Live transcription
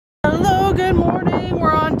Hello, good morning.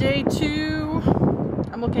 We're on day 2.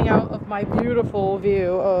 I'm looking out of my beautiful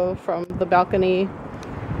view from the balcony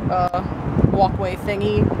walkway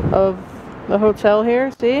thingy of the hotel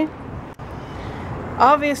here. See?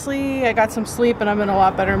 Obviously, I got some sleep and I'm in a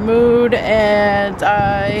lot better mood, and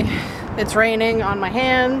it's raining on my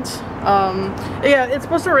hand. Yeah, it's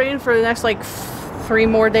supposed to rain for the next like 3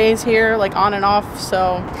 more days here, like on and off,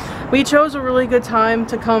 so we chose a really good time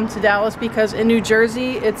to come to Dallas because in New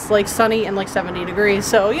Jersey it's like sunny and like 70 degrees,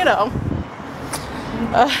 so you know,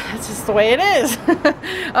 it's just the way it is.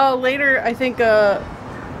 Later, I think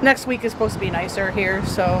next week is supposed to be nicer here,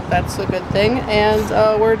 so that's a good thing, and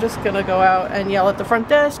we're just gonna go out and yell at the front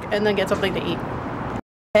desk and then get something to eat.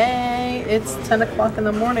 Hey, it's 10 o'clock in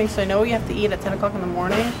the morning, so I know you have to eat at 10 o'clock in the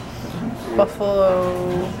morning.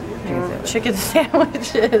 Buffalo chicken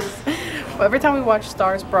sandwiches. Every time we watch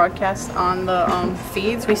Star's broadcast on the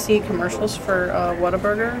feeds, we see commercials for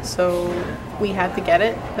Whataburger, so we had to get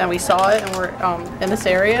it. Then we saw it, and we're in this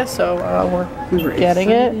area, so we're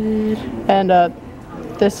getting it. And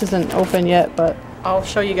this isn't open yet, but I'll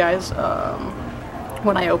show you guys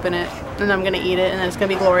when I open it. And I'm gonna eat it, and then it's gonna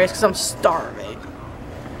be glorious because I'm starving.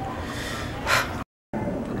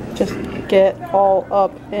 Just get all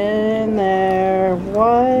up in there.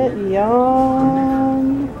 What?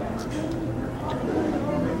 Yum.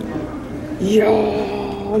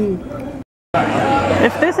 Yum.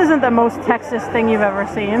 If this isn't the most Texas thing you've ever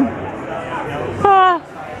seen,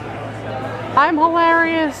 I'm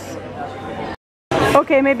hilarious.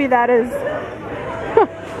 Okay, maybe that is.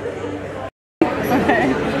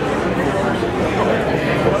 Okay.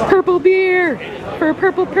 Purple beer for a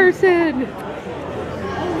purple person.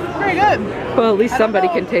 Very good. Well, at least somebody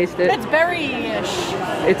can taste it. It's berry-ish.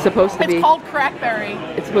 It's supposed to be. It's called Crackberry.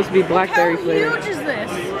 It's supposed to be blackberry flavor. How huge is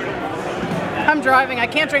this? I'm driving. I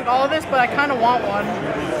can't drink all of this, but I kind of want one.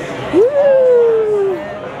 Woo!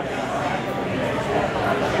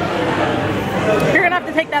 You're gonna have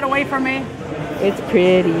to take that away from me. It's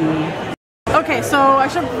pretty. Okay, so I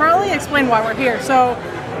should probably explain why we're here. So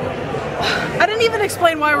I didn't even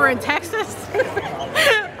explain why we're in Texas.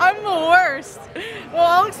 I'm the worst. Well,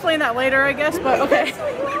 I'll explain that later, I guess, but okay.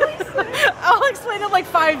 I'll explain it like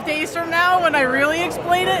 5 days from now when I really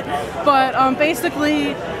explain it. But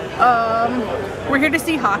basically, we're here to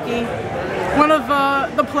see hockey. One of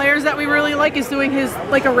the players that we really like is doing his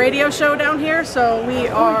like a radio show down here, so we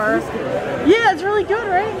are. Yeah, it's really good,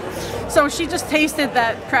 right? So she just tasted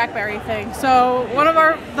that Crackberry thing. So one of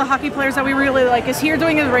the hockey players that we really like is here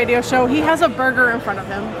doing his radio show. He has a burger in front of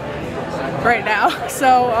him right now.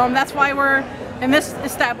 So that's why we're in this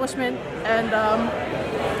establishment, and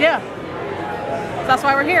yeah, so that's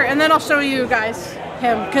why we're here. And then I'll show you guys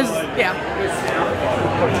him, because yeah,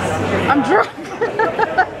 I'm drunk.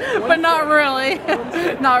 But not really.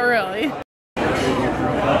 Not really.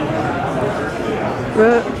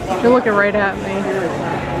 You're looking right at me.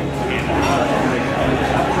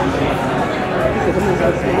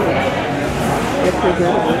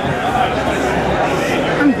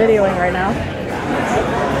 I'm videoing right now.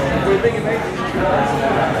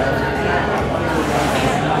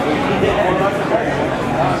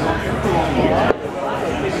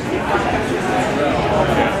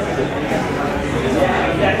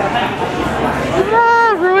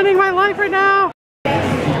 Ruining my life right now.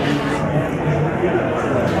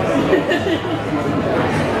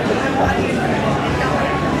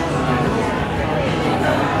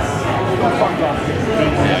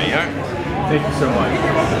 There you are. Thank you so much.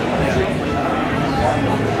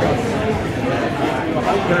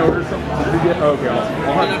 Can I order something? Oh, okay,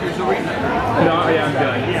 I'll have your surgery. No, yeah, I'm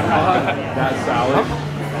done. I'll have that salad.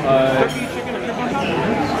 Turkey, chicken,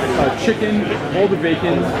 or chicken, all the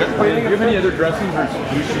bacon. Do you have any other dressings, or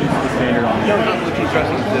do you choose the standard on? No, not the cheese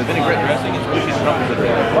dressing. The vinaigrette dressing is blue cheese and truffles.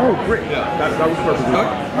 Oh, great. Yeah. That was perfect.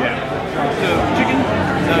 Okay. Yeah. So, chicken,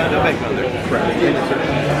 no bacon on there. Correct. Thank you, sir.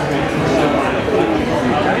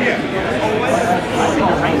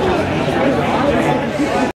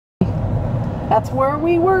 That's where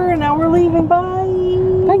we were, now we're leaving. Bye!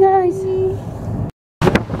 Bye, guys! This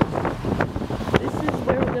is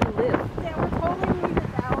where we're gonna live. Yeah, we're totally moving to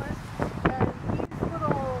Dallas, and these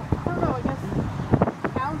little, I don't know, I guess,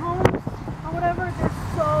 townhomes or whatever, they're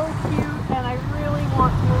so cute, and I really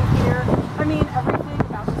want to move here. I mean, everything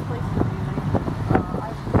about this place is amazing. I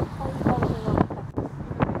totally love Texas.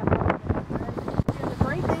 And the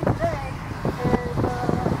great thing today is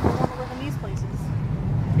I want to live in these places.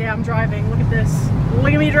 Yeah, I'm driving. Look at this.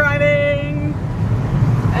 Look at me driving!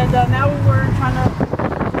 And now we're trying to...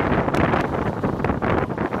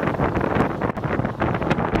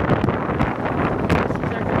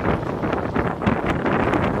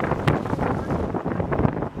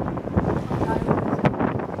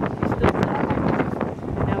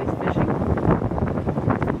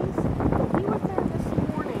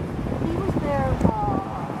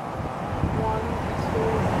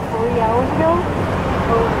 ago.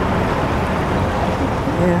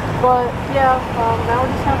 Yeah. But yeah, now we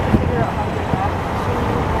just have to figure out how to get back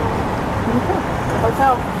to the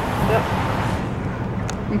hotel. Yep.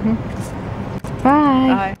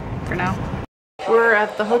 Bye. Bye for now. We're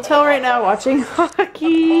at the hotel right now watching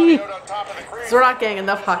hockey. So we're not getting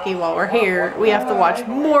enough hockey while we're here. We have to watch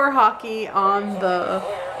more hockey on the,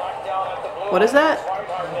 what is that?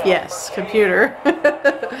 Yes, computer.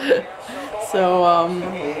 So,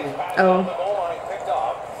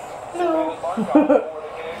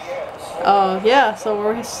 yeah, so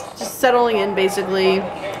we're just settling in basically.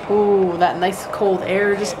 Ooh, that nice cold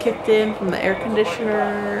air just kicked in from the air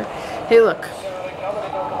conditioner. Hey, look.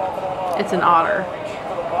 It's an otter.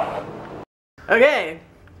 Okay,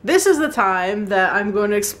 this is the time that I'm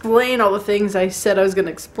going to explain all the things I said I was going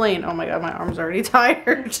to explain. Oh my god, my arm's already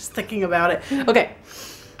tired just thinking about it. Okay,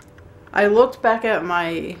 I looked back at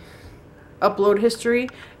my upload history,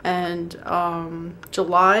 and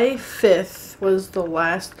July 5th was the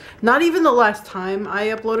last, not even the last time I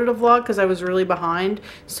uploaded a vlog because I was really behind.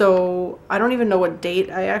 So I don't even know what date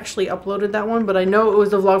I actually uploaded that one, but I know it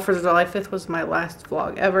was the vlog for July 5th was my last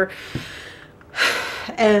vlog ever.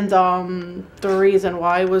 And the reason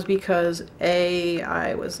why was because A,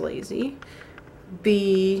 I was lazy,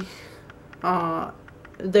 B,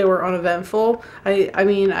 they were uneventful. I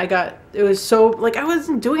mean, it was so, like, I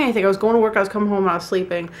wasn't doing anything. I was going to work, I was coming home, I was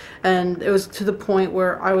sleeping, and it was to the point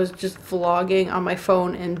where I was just vlogging on my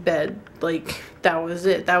phone in bed. Like, that was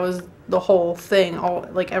it. That was the whole thing,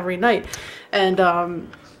 like, every night. And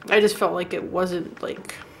I just felt like it wasn't,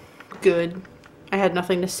 like, good. I had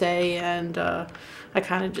nothing to say, and I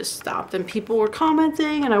kind of just stopped, and people were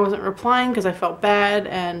commenting and I wasn't replying because I felt bad,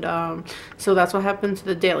 and so that's what happened to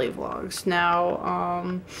the daily vlogs.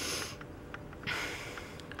 Now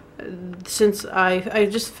since I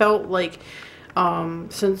just felt like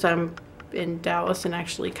since I'm in Dallas and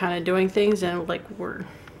actually kind of doing things, and like we're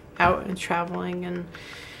out and traveling and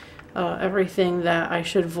everything, that I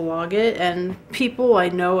should vlog it, and people I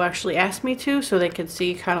know actually asked me to, so they could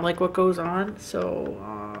see kind of like what goes on. So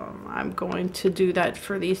I'm going to do that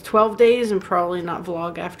for these 12 days and probably not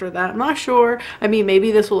vlog after that. I'm not sure. I mean,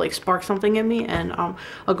 maybe this will like spark something in me and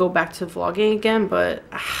I'll go back to vlogging again, but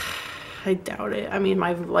I doubt it. I mean,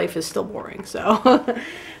 my life is still boring, so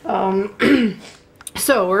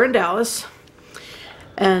so we're in Dallas,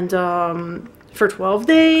 and for 12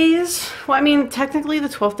 days. Well, I mean, technically the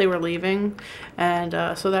 12th day we're leaving, and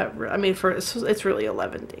so that, I mean, it's really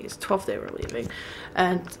 11 days. 12th day we're leaving,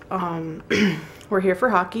 and we're here for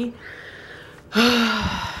hockey.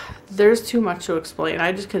 There's too much to explain.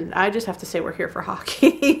 I just have to say we're here for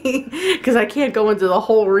hockey because I can't go into the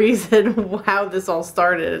whole reason how this all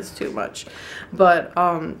started. It's too much. But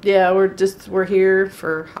yeah, we're here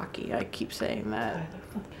for hockey. I keep saying that.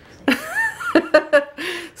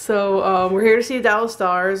 So we're here to see the Dallas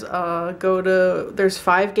Stars. There's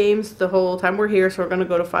 5 games the whole time we're here, so we're gonna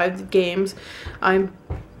go to 5 games. I'm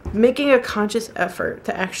making a conscious effort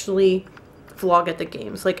to actually vlog at the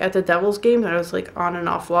games. Like at the Devils games, I was like on and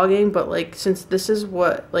off vlogging, but like since this is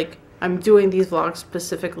what, like, I'm doing these vlogs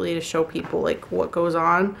specifically to show people like what goes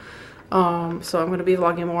on, so I'm gonna be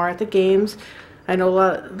vlogging more at the games. I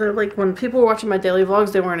know they're like, when people were watching my daily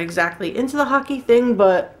vlogs, they weren't exactly into the hockey thing,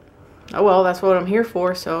 but oh well, that's what I'm here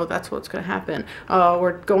for, so that's what's gonna happen.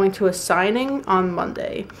 We're going to a signing on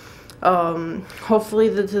Monday. Hopefully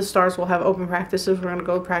the Stars will have open practices. We're gonna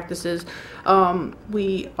go to practices.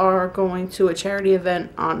 We are going to a charity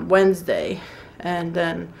event on Wednesday, and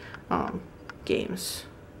then games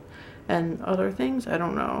and other things. I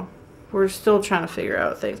don't know. We're still trying to figure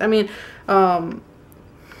out things. I mean,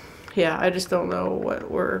 yeah, I just don't know what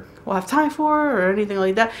we'll have time for or anything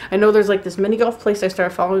like that. I know there's like this mini golf place I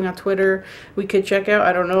started following on Twitter we could check out.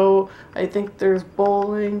 I don't know. I think there's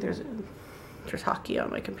bowling. There's hockey on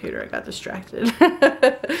my computer. I got distracted.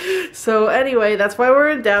 So anyway, that's why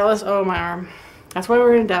we're in Dallas. Oh, my arm. That's why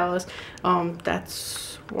we're in Dallas.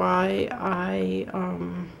 That's why I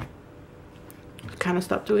kind of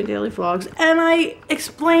stopped doing daily vlogs, and I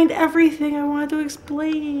explained everything I wanted to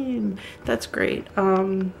explain. That's great.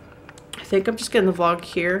 I think I'm just getting the vlog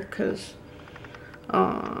here because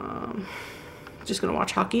just gonna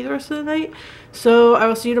watch hockey the rest of the night. So I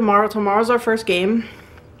will see you tomorrow. Tomorrow's our first game,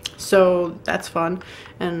 so that's fun,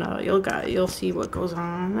 and you'll see what goes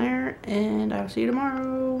on there, and I will see you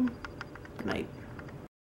tomorrow. Good night.